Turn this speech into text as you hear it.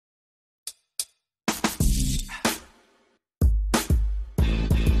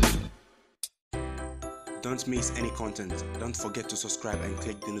Don't miss any content. Don't forget to subscribe and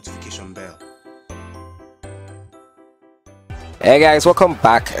click the notification bell. Hey guys, welcome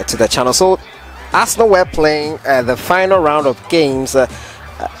back to the channel. So Arsenal were playing the final round of games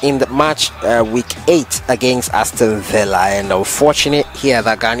in the match week 8 against Aston Villa, and unfortunately here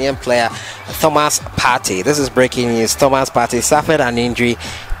the Ghanaian player Thomas Partey, this is breaking news, Thomas Partey suffered an injury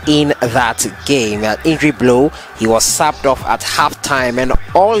in that game, an injury blow. He was subbed off at halftime, and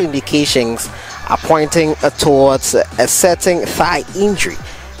all indications are pointing towards a certain thigh injury,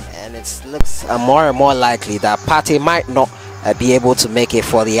 and it looks more and more likely that Partey might not be able to make it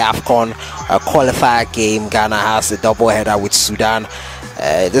for the AFCON qualifier game. Ghana has a double header with Sudan.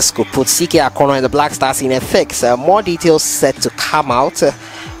 This could put CK Akono and the Black Stars in a fix. More details set to come out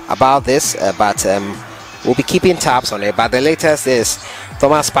about this, but we'll be keeping tabs on it. But the latest is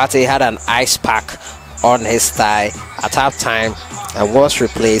Thomas Partey had an ice pack on his thigh at halftime and was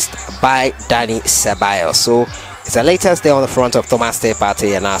replaced by Danny Ceballos. So it's the latest day on the front of Thomas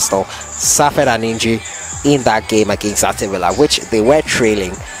Partey, and Arsenal suffered an injury in that game against Aston Villa, which they were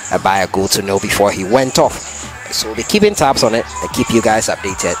trailing by a goal to nil before he went off. So we'll be keeping tabs on it and keep you guys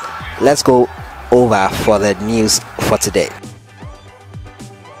updated. Let's go over for the news for today.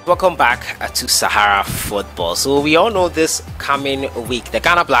 Welcome back to Sahara Football. So we all know this coming week the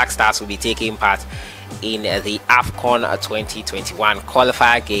Ghana Black Stars will be taking part in the AFCON 2021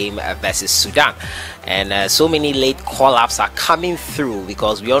 qualifier game versus Sudan, and so many late call-ups are coming through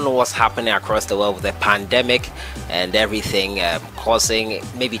because we all know what's happening across the world with the pandemic and everything, causing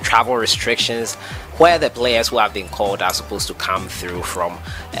maybe travel restrictions where the players who have been called are supposed to come through from.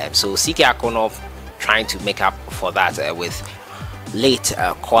 So CK Akono trying to make up for that with late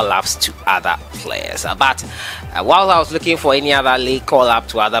call-ups to other players. But while I was looking for any other late call-up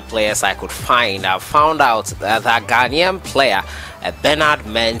to other players I could find, I found out that the Ghanaian player Bernard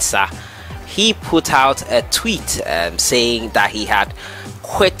Mensah, he put out a tweet saying that he had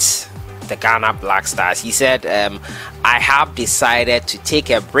quit the Ghana Black Stars. He said, I have decided to take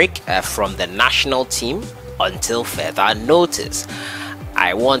a break from the national team until further notice.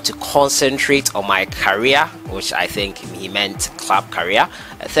 I want to concentrate on my career, which I think he meant club career.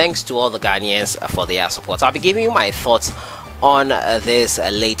 Thanks to all the Ghanaians for their support. I'll be giving you my thoughts on this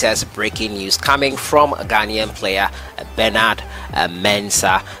latest breaking news coming from a Ghanaian player Bernard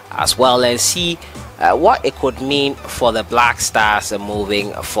Mensah as well, and see what it could mean for the Black Stars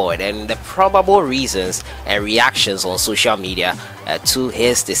moving forward, and the probable reasons and reactions on social media to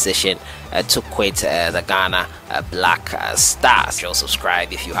his decision to quit the Ghana Black Stars. You'll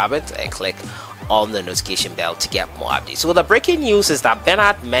subscribe if you haven't and click on the notification bell to get more updates. So the breaking news is that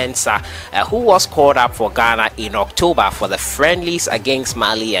Bernard Mensah, who was called up for Ghana in October for the friendlies against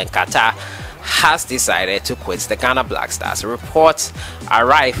Mali and Qatar, has decided to quit the Ghana Black Stars. Reports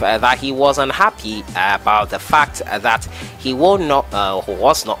arrive that he was unhappy about the fact that he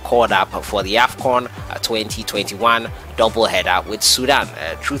was not called up for the AFCON 2021 doubleheader with Sudan.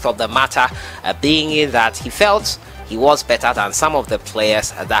 Truth of the matter being that he felt he was better than some of the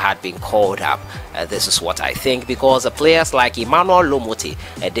players that had been called up. This is what I think, because the players like Emmanuel Lomote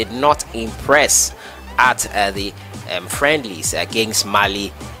did not impress at the friendlies against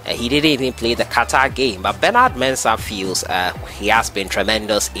Mali. He didn't even play the Qatar game, but Bernard Mensah feels he has been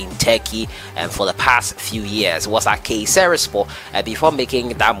tremendous in Turkey for the past few years. Was at Kayserispor before making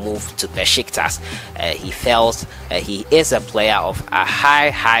that move to Besiktas. He felt he is a player of a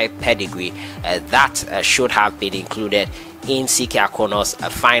high pedigree that should have been included in CK Akono's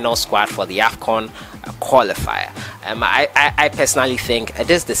final squad for the AFCON qualifier. I personally think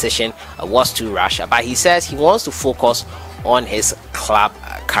this decision was too rash, but he says he wants to focus on his club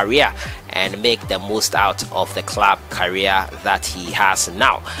career and make the most out of the club career that he has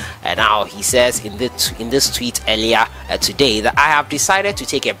now. And now he says in this tweet earlier today that I have decided to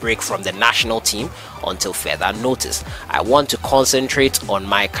take a break from the national team until further notice. I want to concentrate on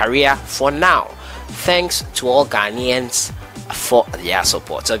my career for now. Thanks to all Ghanaians for their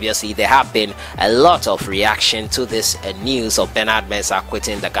support. Obviously there have been a lot of reaction to this news of Bernard Mensah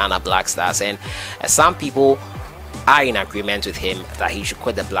quitting the Ghana Black Stars, and some people are in agreement with him that he should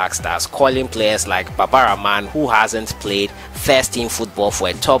quit the Black Stars, calling players like Baba Rahman, who hasn't played first team football for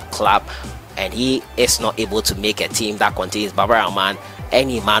a top club, and he is not able to make a team that contains Baba Rahman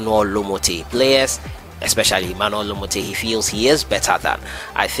and Emmanuel Lomote. Players, especially Emmanuel Lomote, he feels he is better than.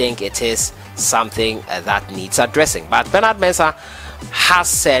 I think it is something that needs addressing. But Bernard Mensah has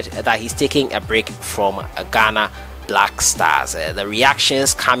said that he's taking a break from Ghana Black Stars. The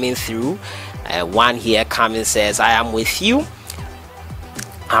reactions coming through, one here coming says, I am with you.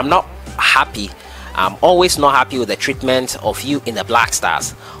 I'm not happy I'm always not happy with the treatment of you in the Black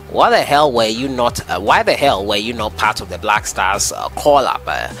Stars. Why the hell were you not part of the Black Stars call up?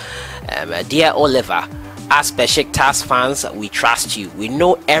 Dear Oliver, as Besiktas fans, we trust you. We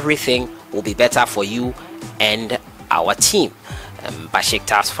know everything will be better for you and our team.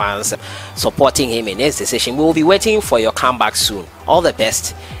 Besiktas fans supporting him in his decision. We will be waiting for your comeback soon. All the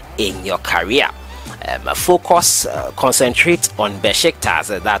best in your career. Focus, concentrate on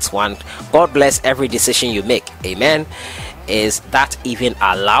Besiktas. That's one. God bless every decision you make. Amen. Is that even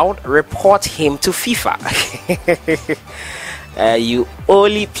allowed? Report him to FIFA. You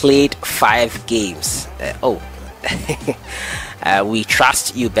only played 5 games. We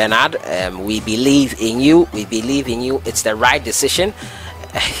trust you, Bernard. We believe in you. It's the right decision.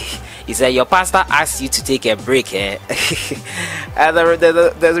 He said your pastor asked you to take a break. The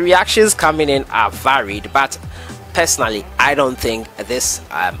reactions coming in are varied, but personally I don't think this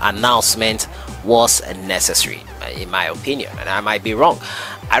announcement was necessary, in my opinion, and I might be wrong.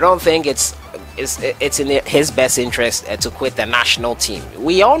 I don't think it's in his best interest to quit the national team.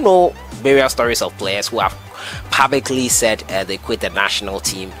 We all know various stories of players who have publicly said they quit the national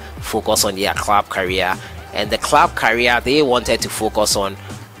team, focus on their club career, and the club career they wanted to focus on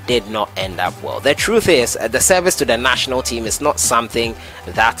did not end up well. The truth is, the service to the national team is not something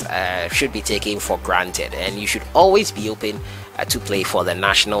that should be taken for granted, and you should always be open to play for the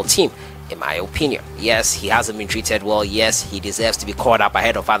national team, in my opinion. Yes, he hasn't been treated well. Yes, he deserves to be called up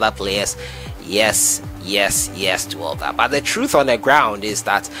ahead of other players. Yes to all that. But the truth on the ground is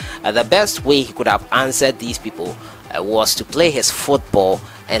that the best way he could have answered these people was to play his football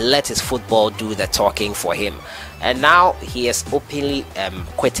and let his football do the talking for him. And now he is openly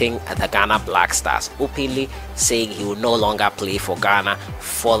quitting the Ghana Black Stars, openly saying he will no longer play for Ghana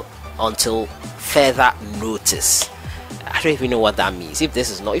until further notice. I don't even know what that means.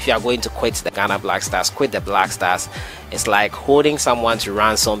 If you are going to quit the Ghana Black Stars, quit the Black Stars. It's like holding someone to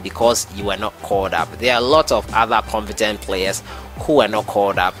ransom because you were not called up. There are a lot of other competent players who were not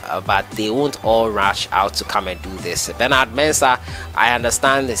called up, but they won't all rush out to come and do this. Bernard Mensah, I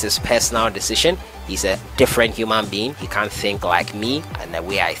understand this is personal decision. He's a different human being. He can't think like me and the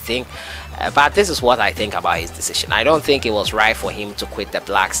way I think. But this is what I think about his decision. I don't think it was right for him to quit the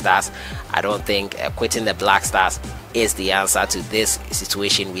Black Stars. I don't think quitting the Black Stars is the answer to this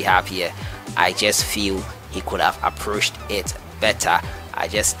situation we have here. I just feel he could have approached it better. I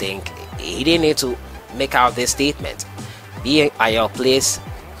just think he didn't need to make out this statement. Be at your place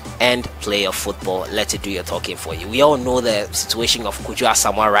and play your football. Let it do your talking for you. We all know the situation of Kujo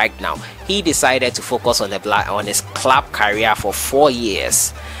Asamoah right now. He decided to focus on his club career for 4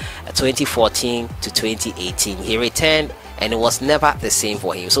 years, 2014 to 2018. He returned and it was never the same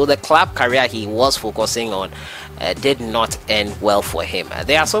for him. So the club career he was focusing on did not end well for him.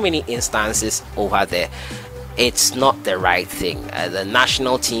 There are so many instances over there. It's not the right thing. The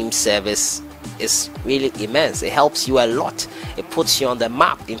national team service is really immense. It helps you a lot. It puts you on the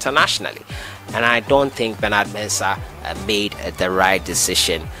map internationally, and I don't think Bernard Mensah made the right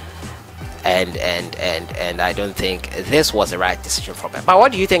decision, and I don't think this was the right decision from him. But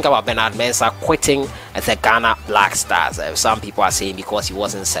what do you think about Bernard Mensah quitting the Ghana Black Stars? Some people are saying because he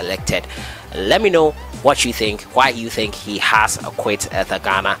wasn't selected. Let me know what you think, why you think he has quit the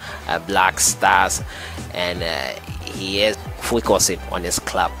Ghana Black Stars, and he is focusing on his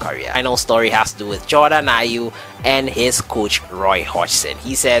club career. Final story has to do with Jordan Ayew and his coach Roy Hodgson.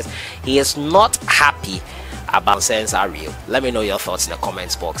 He says he is not happy about nonsense are real. Let me know your thoughts in the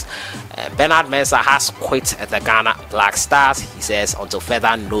comments box. Bernard Mensah has quit the Ghana Black Stars. He says until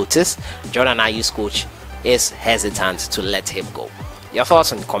further notice. Jordan Ayew's coach is hesitant to let him go. Your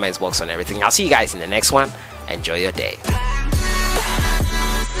thoughts in the comments box on everything. I'll see you guys in the next one. Enjoy your day.